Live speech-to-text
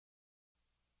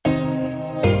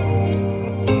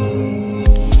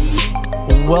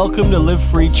Welcome to Live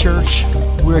Free Church.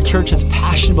 We're a church that's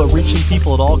passionate about reaching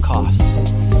people at all costs.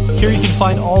 Here you can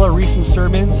find all our recent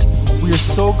sermons. We are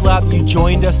so glad that you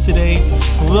joined us today.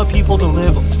 We want people to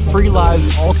live free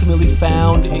lives ultimately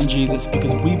found in Jesus,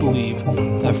 because we believe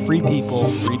that free people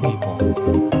free people.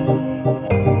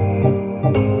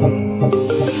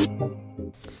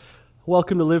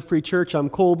 Welcome to Live Free Church. I'm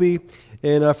Colby.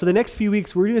 And for the next few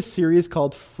weeks, we're doing a series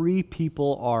called Free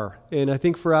People Are. And I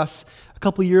think for us, a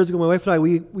couple years ago, my wife and I,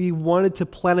 we wanted to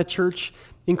plant a church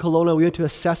in Kelowna. We went to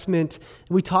assessment,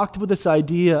 and we talked about this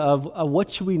idea of what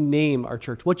should we name our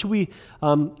church? What should we,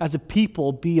 as a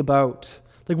people, be about?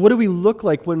 Like, what do we look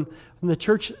like when the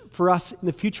church, for us in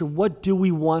the future, what do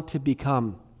we want to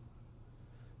become?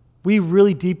 We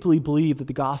really deeply believe that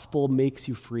the gospel makes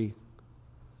you free.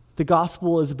 The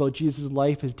gospel is about Jesus'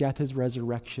 life, his death, his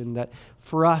resurrection, that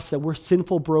for us, that we're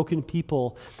sinful, broken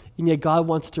people, and yet God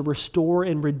wants to restore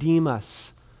and redeem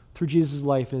us through Jesus'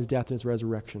 life and his death and his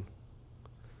resurrection.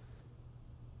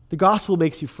 The gospel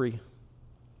makes you free.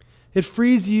 It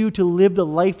frees you to live the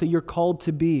life that you're called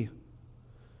to be.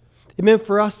 It meant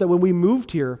for us that when we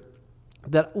moved here,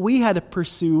 that we had to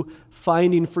pursue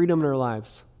finding freedom in our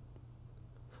lives.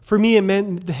 For me, it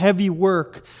meant the heavy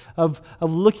work of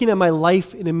looking at my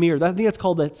life in a mirror. I think that's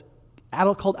called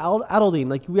adulting.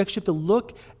 Like, we actually have to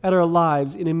look at our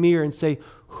lives in a mirror and say,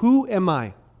 who am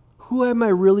I? Who am I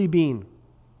really being?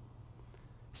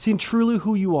 Seeing truly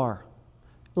who you are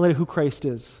and letting who Christ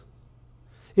is.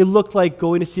 It looked like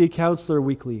going to see a counselor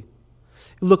weekly.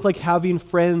 It looked like having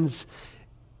friends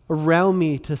around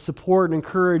me to support and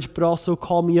encourage, but also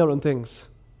call me out on things.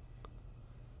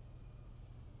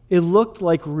 It looked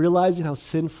like realizing how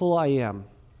sinful I am,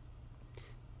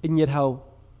 and yet how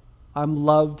I'm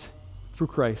loved through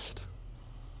Christ.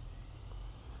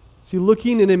 See,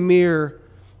 looking in a mirror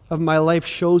of my life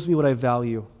shows me what I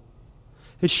value.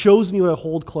 It shows me what I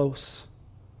hold close.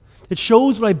 It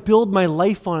shows what I build my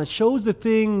life on. It shows the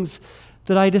things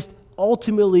that I just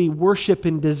ultimately worship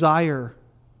and desire.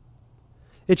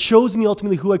 It shows me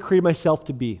ultimately who I created myself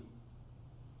to be.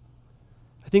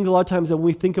 I think a lot of times that when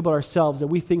we think about ourselves, that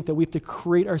we think that we have to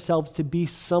create ourselves to be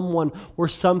someone or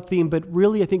something, but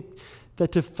really I think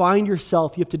that to find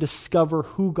yourself, you have to discover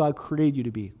who God created you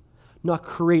to be, not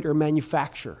create or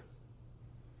manufacture.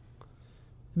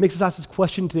 It makes us ask this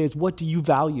question today is, what do you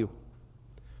value?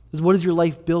 What is your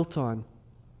life built on?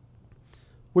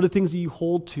 What are the things that you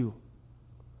hold to?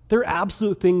 There are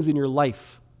absolute things in your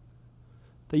life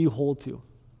that you hold to.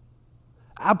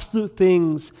 Absolute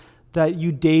things that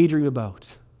you daydream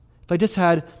about. If I just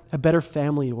had a better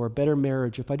family or a better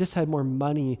marriage, if I just had more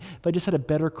money, if I just had a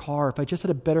better car, if I just had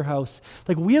a better house.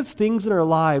 Like, we have things in our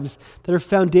lives that are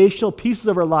foundational pieces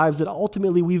of our lives that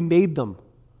ultimately we've made them.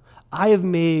 I have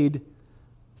made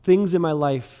things in my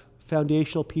life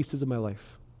foundational pieces of my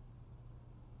life.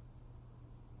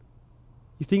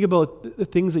 You think about the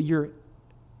things that you're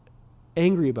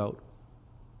angry about,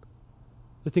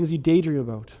 the things you daydream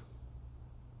about.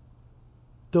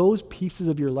 Those pieces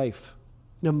of your life,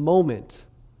 in a moment,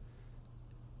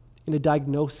 in a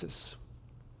diagnosis,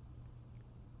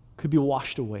 could be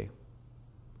washed away.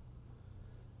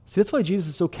 See, that's why Jesus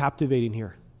is so captivating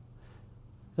here.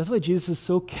 That's why Jesus is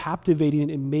so captivating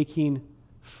in making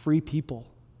free people.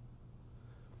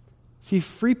 See,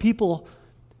 free people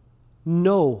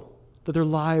know that their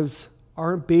lives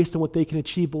aren't based on what they can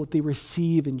achieve, but what they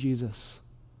receive in Jesus.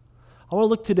 I want to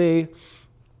look today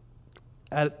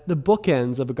at the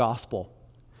bookends of a gospel.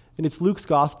 And it's Luke's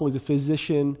gospel. He's a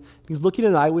physician. He's looking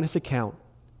at an eyewitness account,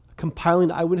 compiling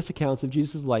eyewitness accounts of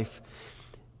Jesus' life.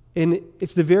 And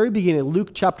it's the very beginning,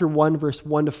 Luke chapter 1, verse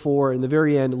 1 to 4, and the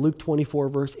very end, Luke 24,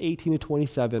 verse 18 to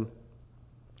 27.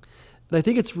 And I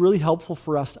think it's really helpful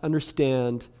for us to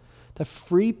understand that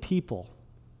free people,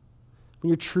 when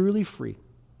you're truly free,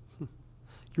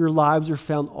 your lives are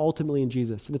found ultimately in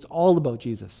Jesus. And it's all about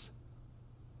Jesus.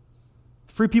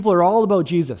 Free people are all about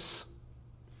Jesus.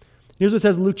 Here's what it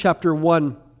says in Luke chapter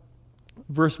 1,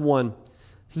 verse 1. It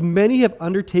says, many have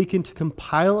undertaken to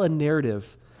compile a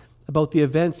narrative about the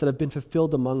events that have been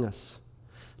fulfilled among us,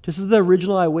 just as the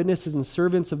original eyewitnesses and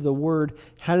servants of the word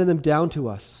handed them down to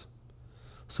us.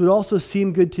 So it also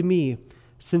seemed good to me,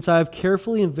 since I have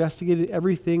carefully investigated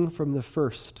everything from the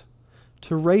first,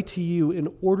 to write to you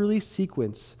in orderly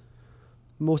sequence,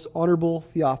 most honorable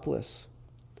Theophilus,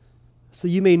 so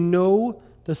you may know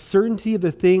the certainty of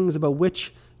the things about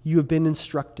which you have been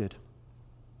instructed.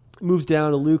 It moves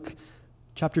down to Luke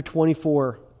chapter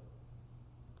 24.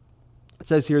 It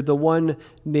says here, the one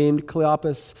named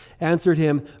Cleopas answered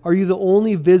him, are you the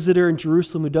only visitor in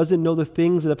Jerusalem who doesn't know the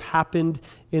things that have happened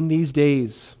in these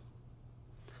days?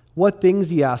 What things,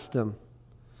 he asked them.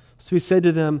 So he said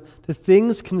to them, the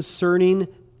things concerning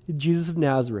Jesus of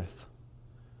Nazareth,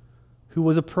 who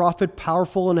was a prophet,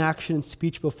 powerful in action and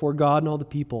speech before God and all the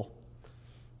people,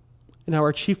 and how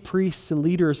our chief priests and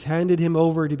leaders handed him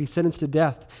over to be sentenced to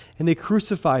death, and they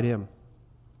crucified him.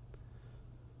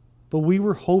 But we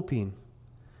were hoping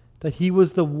that he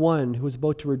was the one who was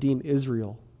about to redeem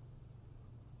Israel.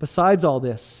 Besides all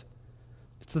this,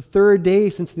 it's the third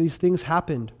day since these things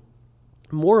happened.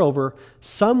 Moreover,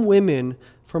 some women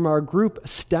from our group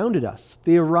astounded us.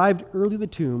 They arrived early at the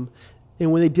tomb,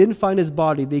 and when they didn't find his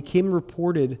body, they came and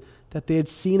reported that they had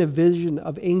seen a vision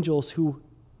of angels who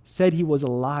said he was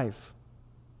alive.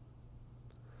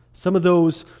 Some of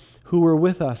those who were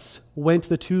with us went to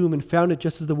the tomb and found it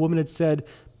just as the woman had said,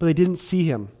 but they didn't see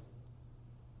him.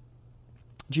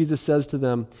 Jesus says to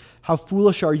them, how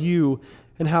foolish are you,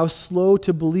 and how slow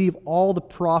to believe all the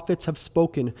prophets have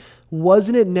spoken.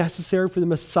 Wasn't it necessary for the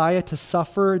Messiah to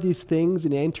suffer these things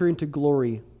and enter into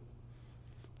glory?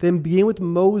 Then beginning with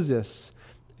Moses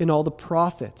and all the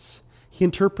prophets, he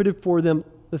interpreted for them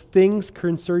the things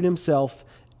concerning himself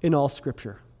in all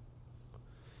Scripture.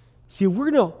 See, if we're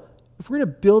going to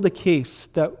build a case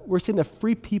that we're saying that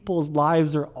free people's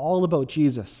lives are all about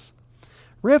Jesus,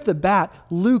 right off the bat,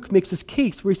 Luke makes this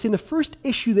case where he's saying the first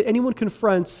issue that anyone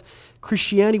confronts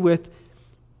Christianity with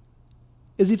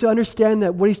is you have to understand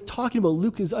that what he's talking about,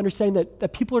 Luke, is understanding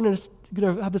that people are going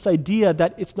to have this idea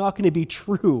that it's not going to be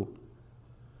true.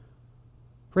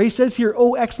 Right? He says here,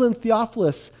 oh, excellent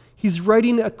Theophilus. He's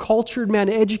writing a cultured man,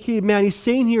 an educated man. He's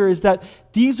saying here is that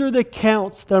these are the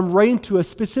accounts that I'm writing to a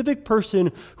specific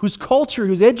person who's cultured,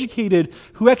 who's educated,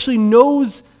 who actually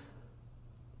knows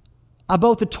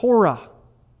about the Torah,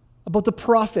 about the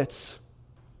prophets.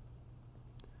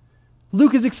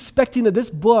 Luke is expecting that this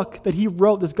book that he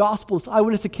wrote, this gospel, this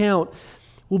eyewitness account,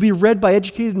 will be read by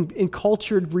educated and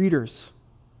cultured readers.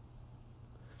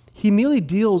 He immediately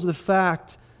deals with the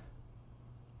fact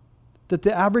that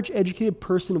the average educated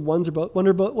person wonders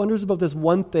about this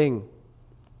one thing.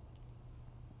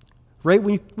 Right?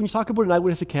 When you talk about an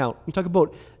eyewitness account, when you talk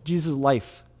about Jesus'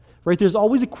 life, right, there's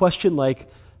always a question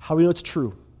like, how do you know it's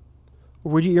true?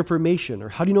 Or where do you get your information? Or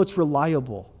how do you know it's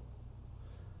reliable?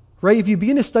 Right? If you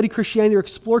begin to study Christianity or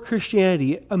explore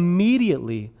Christianity,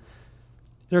 immediately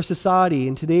in our society,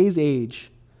 in today's age,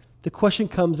 the question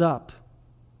comes up.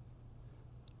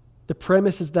 The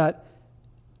premise is that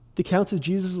the accounts of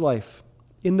Jesus' life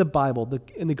in the Bible,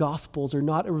 in the Gospels, are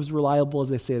not as reliable as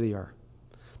they say they are.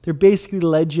 They're basically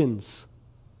legends.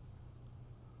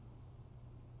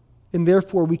 And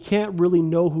therefore, we can't really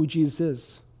know who Jesus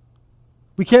is.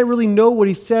 We can't really know what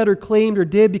he said or claimed or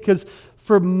did because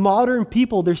for modern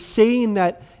people, they're saying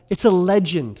that it's a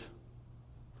legend.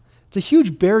 It's a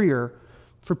huge barrier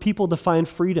for people to find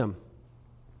freedom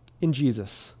in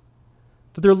Jesus.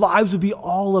 That their lives would be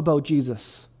all about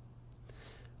Jesus.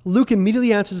 Luke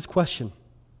immediately answers this question.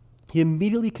 He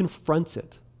immediately confronts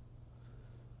it.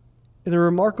 In a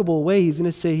remarkable way, he's going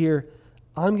to say here,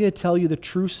 I'm going to tell you the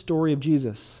true story of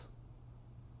Jesus.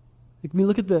 Like, when you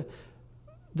look at the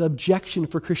objection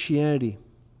for Christianity,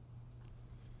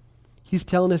 he's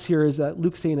telling us here is that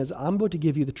Luke's saying is, I'm about to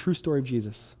give you the true story of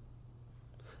Jesus.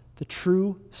 The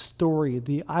true story,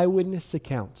 the eyewitness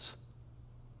accounts.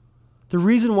 The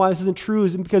reason why this isn't true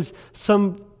isn't because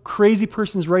some crazy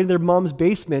person's right in their mom's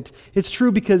basement. It's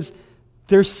true because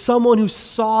there's someone who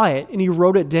saw it and he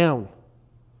wrote it down.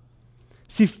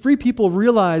 See, free people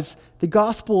realize the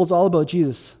gospel is all about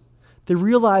Jesus. They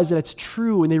realize that it's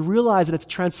true and they realize that it's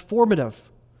transformative.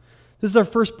 This is our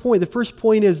first point. The first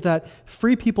point is that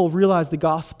free people realize the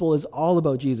gospel is all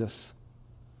about Jesus.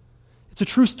 It's a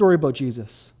true story about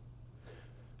Jesus.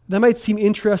 That might seem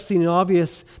interesting and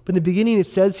obvious, but in the beginning it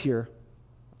says here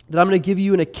that I'm going to give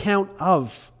you an account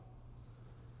of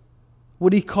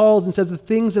what he calls and says the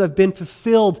things that have been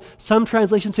fulfilled. Some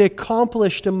translations say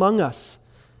accomplished among us.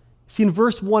 See, in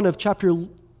verse 1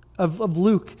 of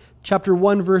Luke, chapter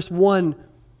 1, verse 1,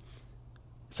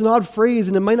 it's an odd phrase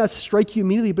and it might not strike you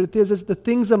immediately, but it says the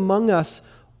things among us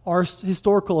are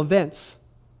historical events.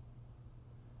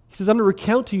 He says, I'm going to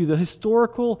recount to you the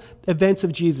historical events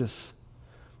of Jesus,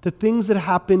 the things that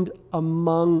happened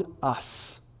among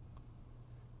us.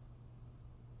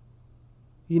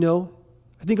 You know,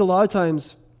 I think a lot of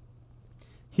times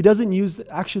he doesn't use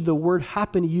actually the word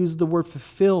happen, he uses the word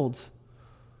fulfilled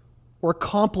or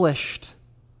accomplished.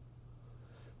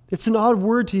 It's an odd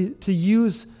word to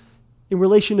use in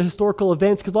relation to historical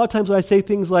events, because a lot of times when I say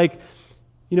things like,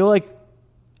 you know, like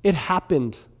it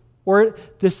happened, or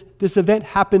this event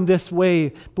happened this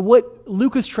way. But what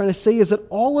Luke is trying to say is that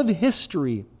all of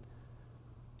history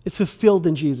is fulfilled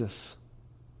in Jesus.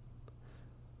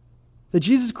 That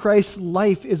Jesus Christ's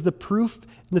life is the proof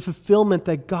and the fulfillment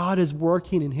that God is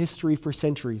working in history for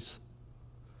centuries.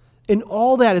 And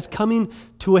all that is coming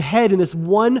to a head in this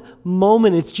one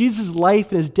moment. It's Jesus' life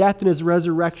and his death and his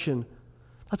resurrection.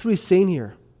 That's what he's saying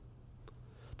here.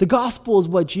 The gospel is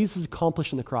what Jesus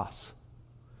accomplished on the cross.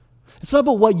 It's not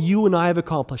about what you and I have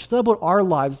accomplished. It's not about our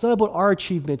lives. It's not about our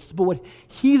achievements. It's about what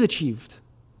he's achieved.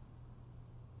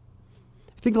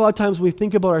 I think a lot of times when we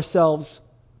think about ourselves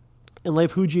in light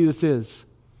of who Jesus is,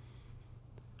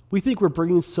 we think we're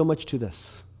bringing so much to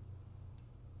this.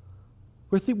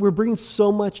 We're bringing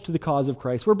so much to the cause of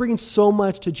Christ. We're bringing so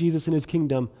much to Jesus and his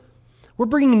kingdom. We're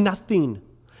bringing nothing.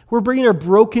 We're bringing our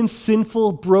broken,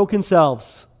 sinful, broken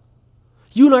selves.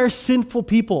 You and I are sinful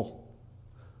people.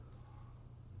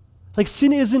 Like,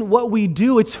 sin isn't what we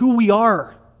do, it's who we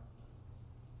are.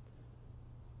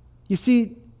 You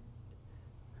see,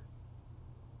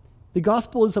 the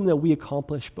gospel is something that we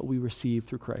accomplish, but we receive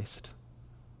through Christ.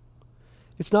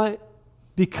 It's not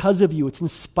because of you, it's in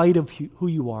spite of who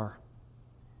you are.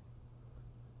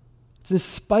 It's in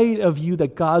spite of you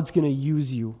that God's going to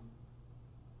use you.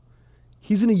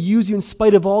 He's going to use you in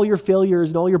spite of all your failures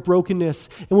and all your brokenness.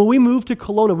 And when we moved to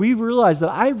Kelowna,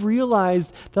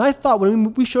 I thought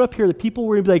when we showed up here that people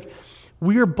were going to be like,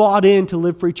 we're bought in to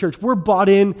Live Free Church. We're bought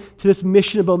in to this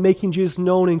mission about making Jesus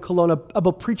known in Kelowna,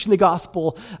 about preaching the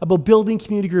gospel, about building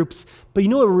community groups. But you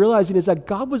know what we're realizing is that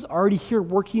God was already here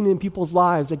working in people's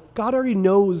lives. That God already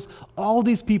knows all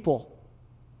these people.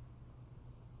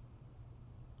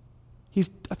 I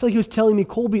feel like he was telling me,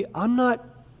 Colby,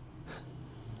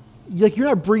 you're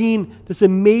not bringing this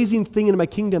amazing thing into my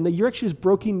kingdom, that you're actually just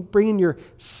bringing your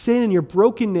sin and your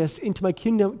brokenness into my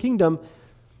kingdom.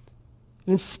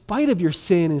 And in spite of your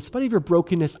sin, in spite of your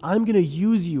brokenness, I'm going to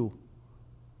use you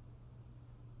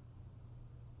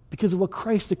because of what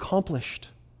Christ accomplished.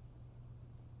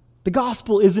 The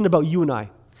gospel isn't about you and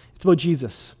I. It's about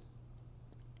Jesus.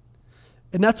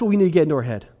 And that's what we need to get into our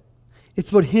head. It's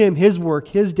about him, his work,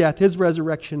 his death, his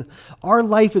resurrection. Our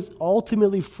life is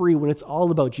ultimately free when it's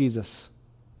all about Jesus.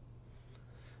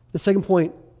 The second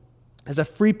point is that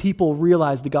free people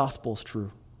realize the gospel is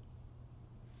true.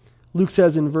 Luke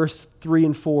says in verse 3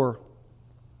 and 4,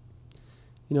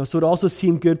 so it also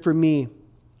seemed good to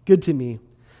me,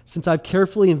 since I've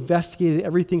carefully investigated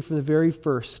everything from the very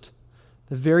first,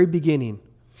 the very beginning,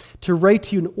 to write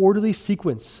to you in orderly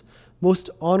sequence, most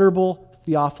honorable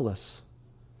Theophilus,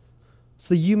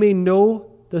 so that you may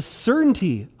know the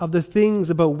certainty of the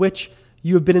things about which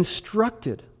you have been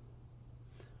instructed.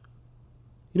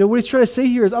 What he's trying to say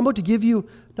here is, I'm about to give you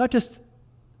not just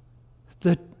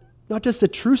the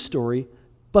true story,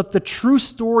 but the true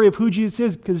story of who Jesus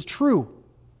is, because it's true.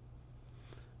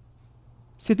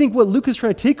 See, I think what Luke is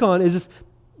trying to take on is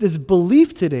this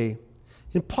belief today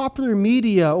in popular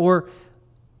media or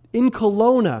in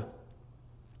Kelowna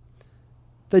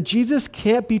that Jesus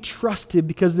can't be trusted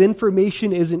because the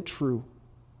information isn't true.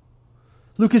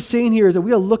 Luke is saying here is that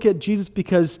we got to look at Jesus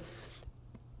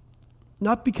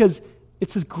not because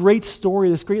it's this great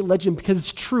story, this great legend, because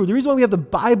it's true. The reason why we have the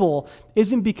Bible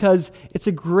isn't because it's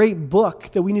a great book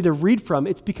that we need to read from.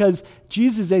 It's because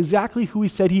Jesus is exactly who he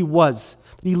said he was.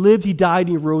 He lived, he died, and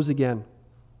he rose again.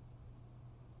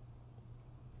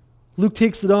 Luke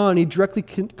takes it on. He directly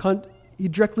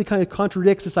kind of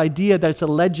contradicts this idea that it's a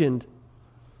legend.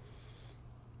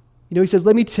 He says,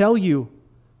 let me tell you,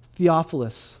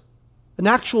 Theophilus, an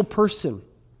actual person.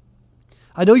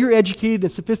 I know you're educated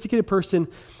and sophisticated person,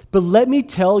 but let me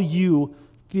tell you,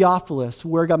 Theophilus,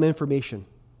 where I got my information.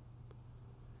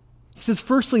 He says,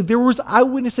 firstly, there was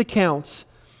eyewitness accounts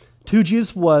to who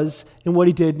Jesus was and what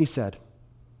he did and he said.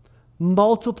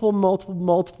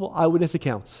 Multiple eyewitness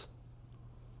accounts.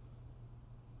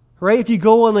 Right? If you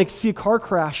go and see a car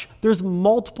crash, there's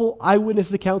multiple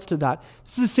eyewitness accounts to that.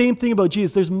 This is the same thing about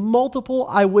Jesus. There's multiple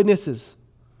eyewitnesses.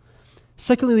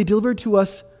 Secondly, they delivered to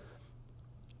us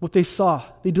what they saw.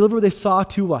 They delivered what they saw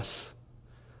to us.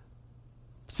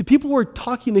 See, people were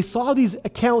talking, they saw these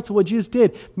accounts of what Jesus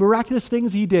did, miraculous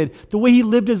things he did, the way he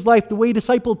lived his life, the way he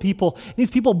discipled people. And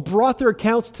these people brought their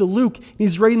accounts to Luke, and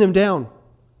he's writing them down.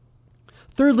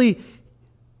 Thirdly,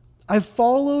 I've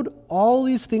followed all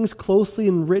these things closely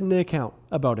and written an account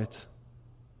about it.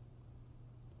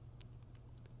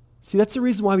 See, that's the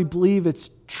reason why we believe it's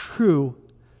true,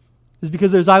 is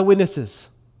because there's eyewitnesses.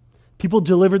 People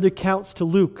delivered the accounts to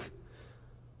Luke.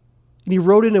 And he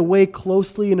wrote it in a way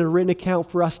closely in a written account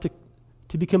for us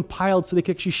to be compiled so they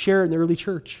could actually share it in the early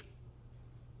church.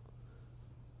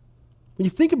 When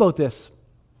you think about this,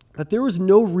 that there was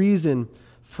no reason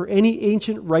for any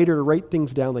ancient writer to write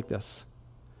things down like this,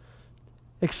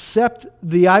 except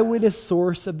the eyewitness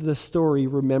source of the story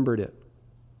remembered it.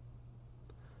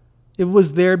 It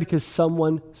was there because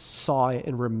someone saw it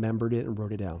and remembered it and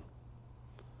wrote it down.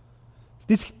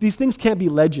 These things can't be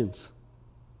legends.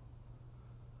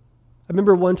 I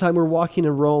remember one time we were walking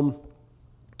in Rome.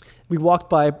 We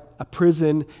walked by a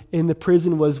prison, and the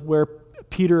prison was where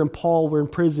Peter and Paul were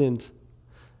imprisoned.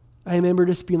 I remember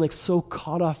just being like so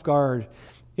caught off guard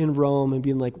in Rome and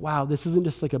being like, wow, this isn't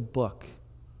just like a book.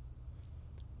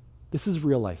 This is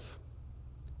real life.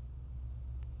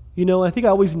 You know, I think I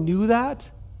always knew that,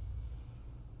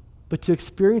 but to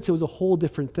experience it was a whole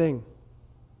different thing.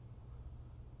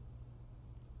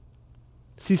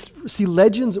 See,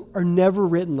 legends are never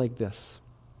written like this,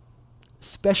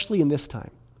 especially in this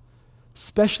time,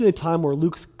 especially in a time where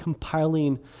Luke's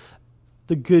compiling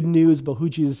the good news about who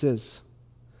Jesus is.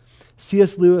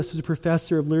 C.S. Lewis, who's a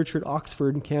professor of literature at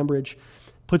Oxford and Cambridge,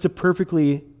 puts it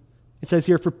perfectly. It says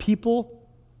here, for people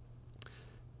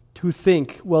who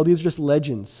think, well, these are just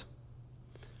legends.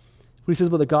 What he says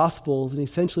about the Gospels, and he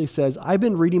essentially says, I've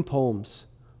been reading poems,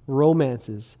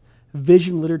 romances,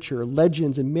 vision literature,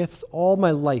 legends, and myths all my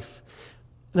life,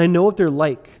 and I know what they're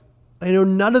like. I know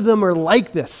none of them are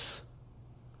like this.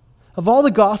 Of all the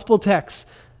Gospel texts,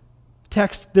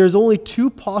 there's only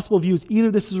two possible views. Either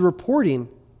this is reporting,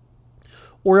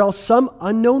 or else some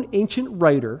unknown ancient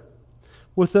writer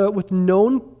with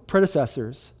known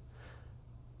predecessors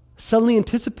suddenly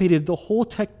anticipated the whole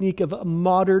technique of a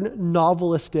modern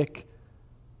novelistic,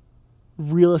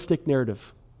 realistic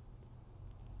narrative.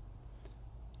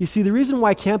 You see, the reason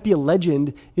why it can't be a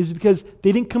legend is because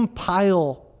they didn't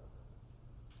compile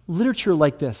literature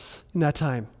like this in that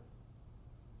time.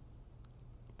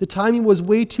 The timing was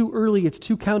way too early. It's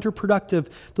too counterproductive.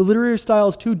 The literary style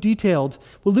is too detailed.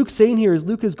 What Luke's saying here is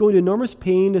Luke is going to enormous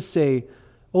pain to say,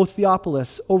 O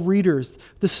Theophilus, O readers,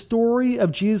 the story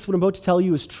of Jesus, what I'm about to tell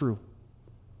you, is true.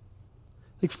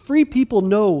 Like, free people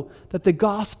know that the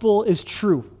gospel is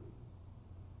true.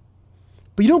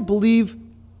 But you don't believe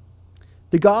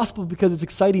the gospel because it's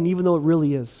exciting, even though it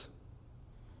really is.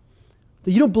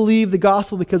 That you don't believe the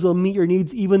gospel because it'll meet your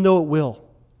needs, even though it will.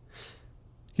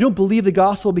 You don't believe the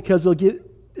gospel because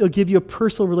it'll give you a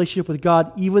personal relationship with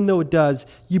God, even though it does.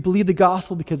 You believe the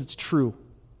gospel because it's true.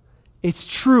 It's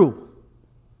true.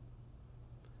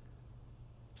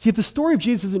 See, if the story of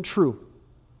Jesus isn't true,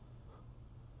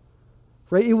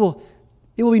 right, it will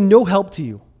be no help to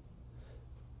you.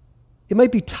 It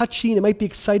might be touching, it might be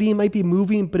exciting, it might be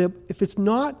moving, but if it's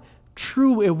not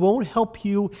true, it won't help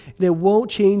you, and it won't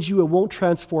change you, it won't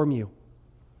transform you.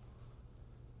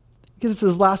 Because it's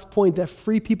this last point that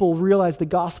free people realize the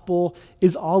gospel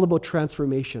is all about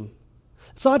transformation.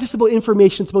 It's not just about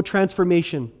information, it's about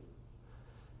transformation.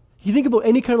 You think about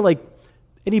any kind of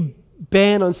any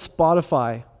band on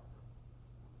Spotify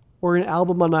or an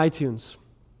album on iTunes,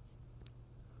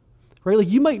 right? Like,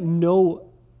 you might know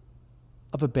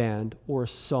of a band or a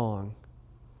song,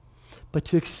 but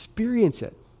to experience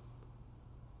it,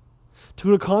 to go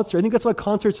to a concert, I think that's why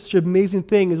concerts are such an amazing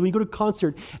thing, is when you go to a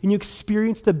concert and you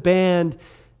experience the band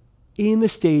in the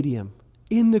stadium,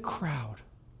 in the crowd.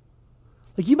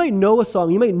 Like, you might know a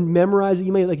song, you might memorize it,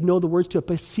 you might know the words to it,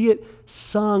 but see it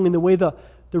sung in the way the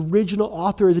original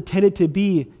author is intended to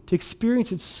be, to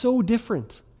experience it so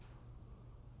different.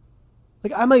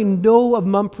 Like, I might know of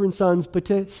Mumford & Sons, but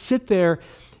to sit there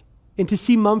and to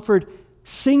see Mumford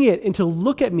sing it and to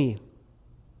look at me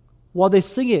while they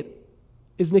sing it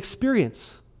is an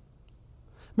experience.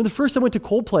 I remember the first time I went to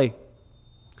Coldplay,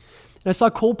 and I saw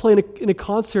Coldplay in a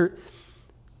concert,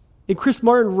 and Chris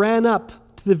Martin ran up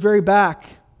to the very back.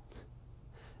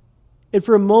 And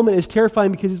for a moment, it's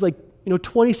terrifying because he's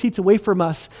 20 seats away from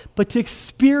us. But to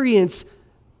experience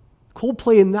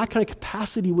Coldplay in that kind of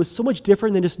capacity was so much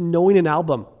different than just knowing an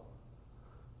album.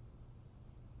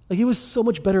 It was so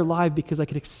much better live because I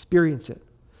could experience it.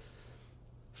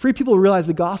 Free people realize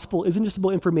the gospel isn't just about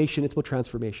information, it's about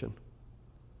transformation.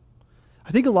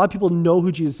 I think a lot of people know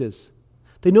who Jesus is.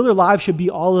 They know their lives should be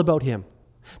all about him.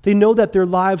 They know that their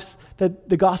lives, that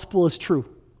the gospel is true.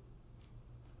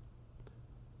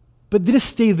 But they just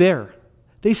stay there.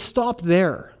 They stop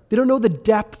there. They don't know the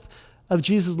depth of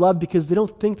Jesus' love because they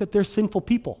don't think that they're sinful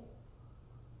people.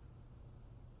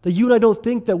 That you and I don't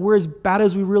think that we're as bad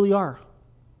as we really are.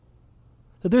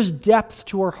 That there's depth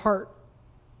to our heart,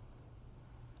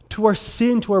 to our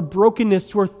sin, to our brokenness,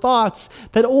 to our thoughts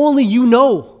that only you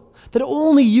know, that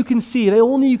only you can see, that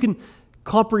only you can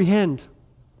comprehend.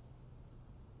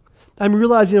 I'm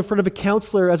realizing in front of a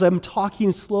counselor as I'm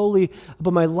talking slowly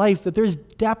about my life that there's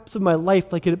depths of my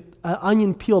life like an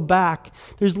onion peel back.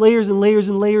 There's layers and layers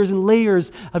and layers and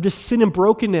layers of just sin and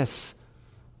brokenness.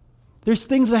 There's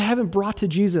things that I haven't brought to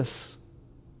Jesus.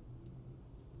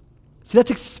 See, that's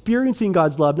experiencing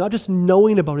God's love, not just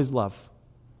knowing about his love.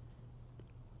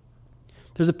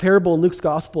 There's a parable in Luke's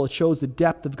gospel. It shows the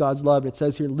depth of God's love. It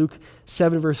says here in Luke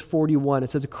 7, verse 41, it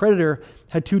says, a creditor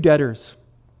had two debtors.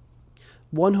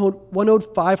 One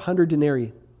owed 500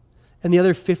 denarii and the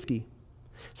other 50.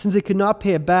 Since they could not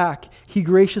pay it back, he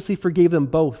graciously forgave them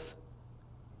both.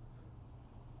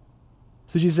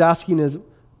 So Jesus is asking is,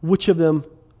 which of them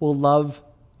will love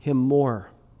him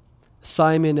more?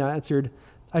 Simon answered,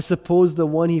 I suppose the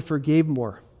one he forgave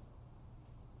more.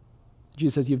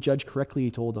 Jesus says, you've judged correctly,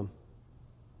 he told them.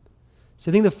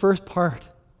 So I think the first part,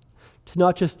 to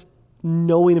not just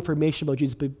knowing information about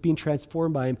Jesus, but being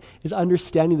transformed by him, is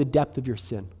understanding the depth of your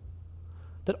sin.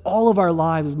 That all of our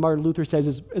lives, as Martin Luther says,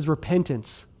 is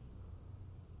repentance.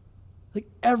 Like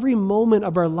every moment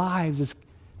of our lives is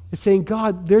saying,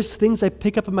 God, there's things I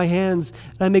pick up in my hands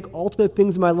and I make ultimate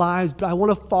things in my lives, but I want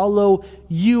to follow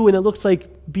you. And it looks like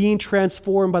being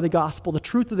transformed by the gospel, the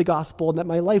truth of the gospel, and that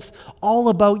my life's all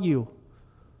about you.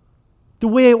 The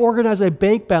way I organize my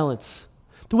bank balance,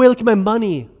 the way I look at my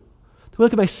money, the way I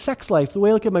look at my sex life, the way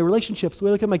I look at my relationships, the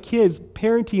way I look at my kids,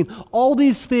 parenting, all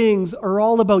these things are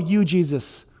all about you,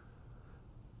 Jesus.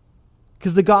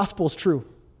 Because the gospel is true.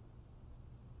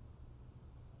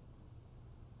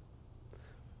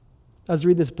 I was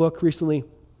reading this book recently,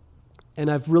 and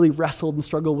I've really wrestled and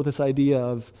struggled with this idea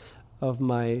of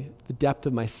the depth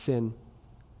of my sin.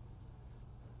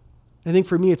 I think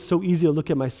for me, it's so easy to look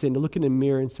at my sin, to look in the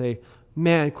mirror and say,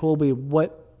 man, Colby, why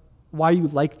are you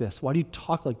like this? Why do you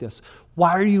talk like this?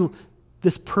 Why are you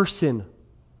this person?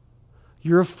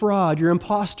 You're a fraud, you're an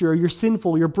imposter, you're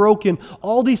sinful, you're broken.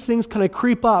 All these things kind of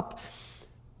creep up.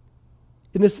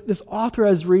 And this author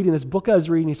I was reading, this book I was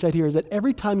reading, he said here is that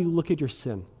every time you look at your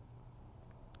sin,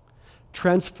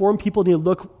 transform people need to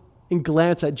look and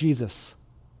glance at Jesus.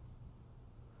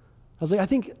 I was like, I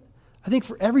think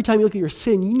for every time you look at your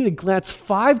sin, you need to glance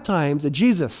 5 times at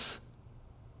Jesus.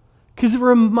 Because it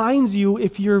reminds you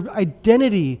if your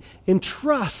identity and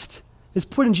trust is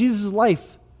put in Jesus'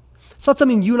 life. It's not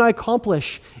something you and I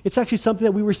accomplish. It's actually something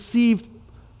that we receive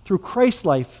through Christ's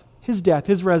life, his death,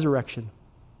 his resurrection.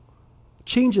 It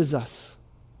changes us.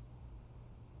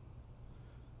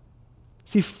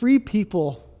 See, free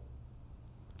people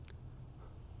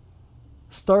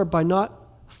start by not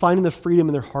finding the freedom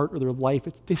in their heart or their life.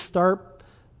 They start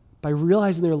by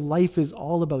realizing their life is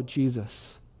all about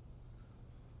Jesus.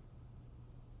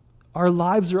 Our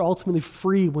lives are ultimately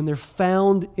free when they're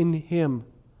found in him.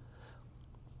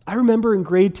 I remember in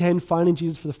grade 10 finding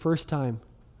Jesus for the first time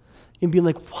and being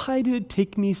like, why did it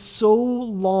take me so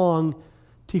long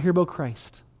to hear about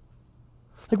Christ?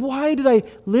 Like, why did I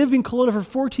live in Kelowna for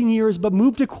 14 years but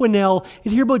move to Quesnel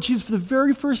and hear about Jesus for the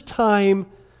very first time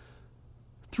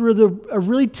through a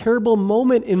really terrible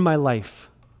moment in my life?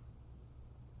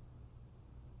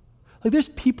 Like, there's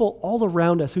people all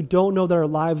around us who don't know that our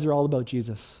lives are all about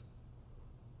Jesus.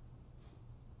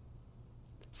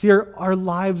 See, our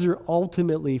lives are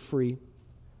ultimately free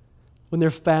when they're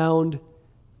found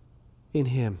in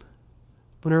him.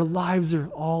 When our lives are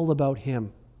all about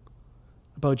him,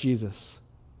 about Jesus.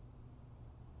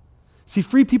 See,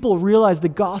 free people realize the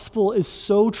gospel is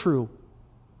so true.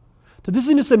 That this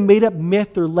isn't just a made-up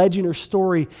myth or legend or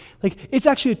story. Like, it's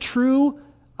actually a true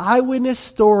eyewitness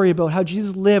story about how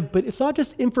Jesus lived, but it's not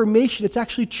just information, it's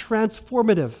actually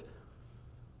transformative.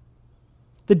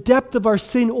 The depth of our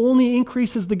sin only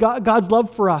increases God's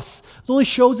love for us. It only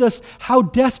shows us how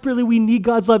desperately we need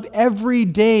God's love every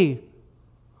day.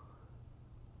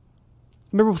 I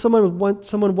remember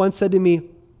someone once said to me,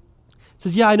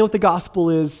 says, yeah, I know what the gospel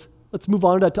is. Let's move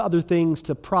on to other things,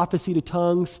 to prophecy, to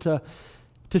tongues, to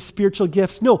spiritual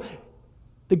gifts. No,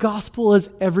 the gospel is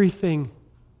everything.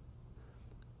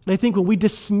 And I think when we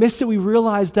dismiss it, we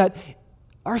realize that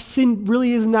our sin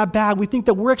really isn't that bad. We think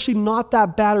that we're actually not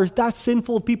that bad or that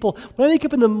sinful of people. When I wake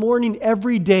up in the morning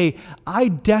every day, I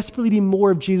desperately need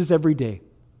more of Jesus every day.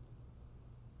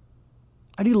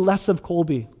 I need less of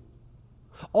Colby.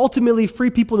 Ultimately,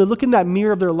 free people, they look in that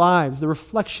mirror of their lives, the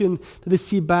reflection that they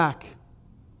see back.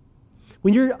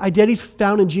 When your identity is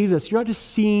found in Jesus, you're not just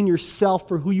seeing yourself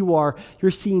for who you are, you're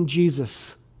seeing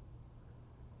Jesus.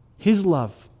 His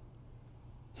love,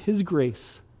 his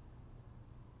grace,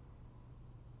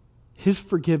 his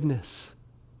forgiveness.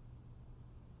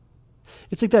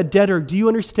 It's like that debtor. Do you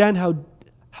understand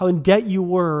how in debt you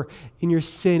were in your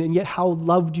sin and yet how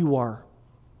loved you are?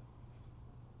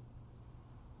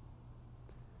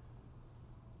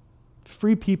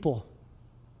 Free people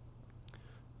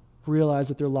realize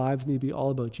that their lives need to be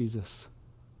all about Jesus.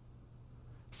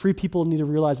 Free people need to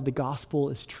realize that the gospel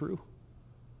is true.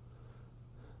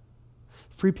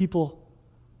 Free people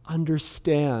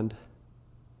understand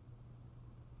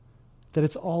that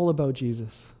it's all about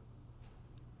Jesus.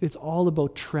 It's all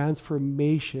about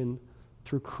transformation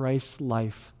through Christ's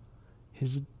life,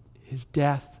 his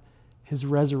death, his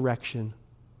resurrection.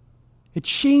 It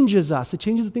changes us. It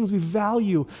changes the things we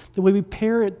value, the way we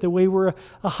parent, the way we're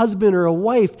a husband or a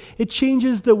wife. It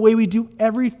changes the way we do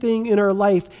everything in our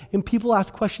life. And people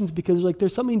ask questions because like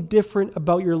there's something different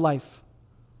about your life.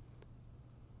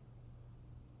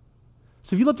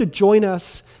 So if you'd love to join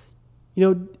us,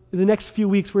 in the next few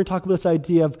weeks, we're going to talk about this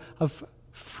idea of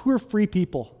who are free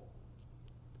people.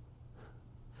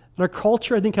 And our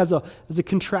culture, I think, has a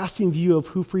contrasting view of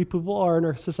who free people are in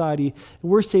our society. And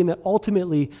we're saying that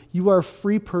ultimately, you are a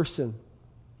free person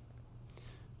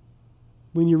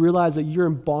when you realize that you're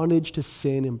in bondage to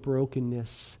sin and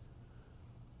brokenness.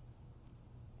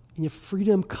 And your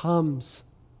freedom comes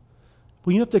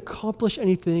when you don't have to accomplish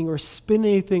anything or spin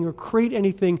anything or create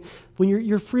anything. When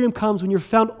your freedom comes when you're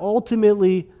found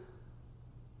ultimately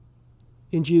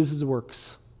in Jesus'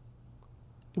 works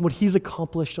and what he's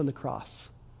accomplished on the cross.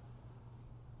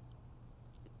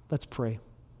 Let's pray.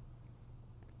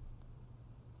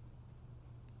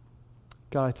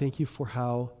 God, I thank you for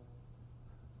how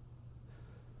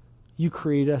you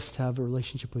created us to have a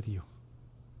relationship with you.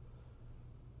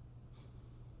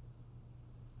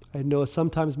 I know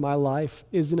sometimes my life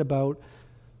isn't about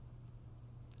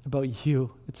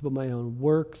you. It's about my own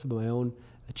works, about my own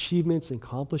achievements and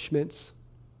accomplishments.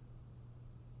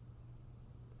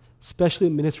 Especially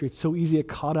in ministry, it's so easy to get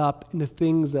caught up in the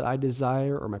things that I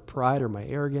desire or my pride or my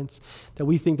arrogance, that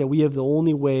we think that we have the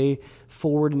only way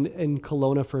forward in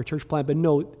Kelowna for a church plant. But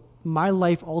no, my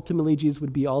life ultimately, Jesus,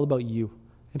 would be all about you.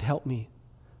 And help me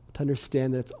to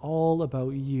understand that it's all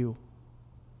about you.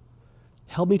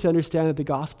 Help me to understand that the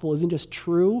gospel isn't just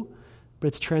true, but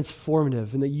it's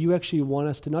transformative, and that you actually want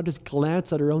us to not just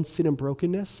glance at our own sin and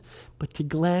brokenness, but to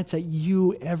glance at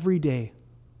you every day.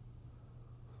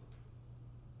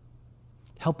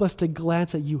 Help us to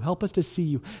glance at you. Help us to see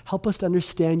you. Help us to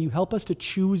understand you. Help us to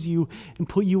choose you and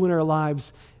put you in our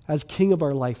lives as king of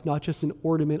our life, not just an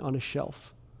ornament on a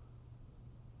shelf.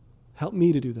 Help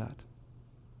me to do that.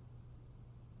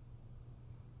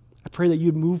 I pray that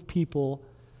you'd move people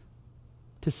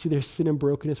to see their sin and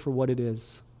brokenness for what it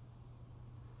is,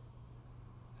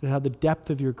 and how the depth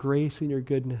of your grace and your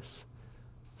goodness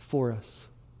for us.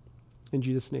 In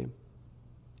Jesus' name,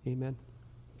 amen.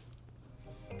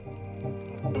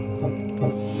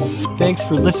 Thanks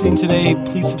for listening today.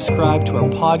 Please subscribe to our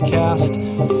podcast,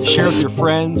 share with your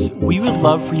friends. We would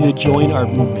love for you to join our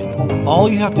movement. All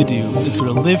you have to do is go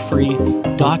to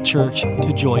livefree.church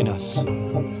to join us.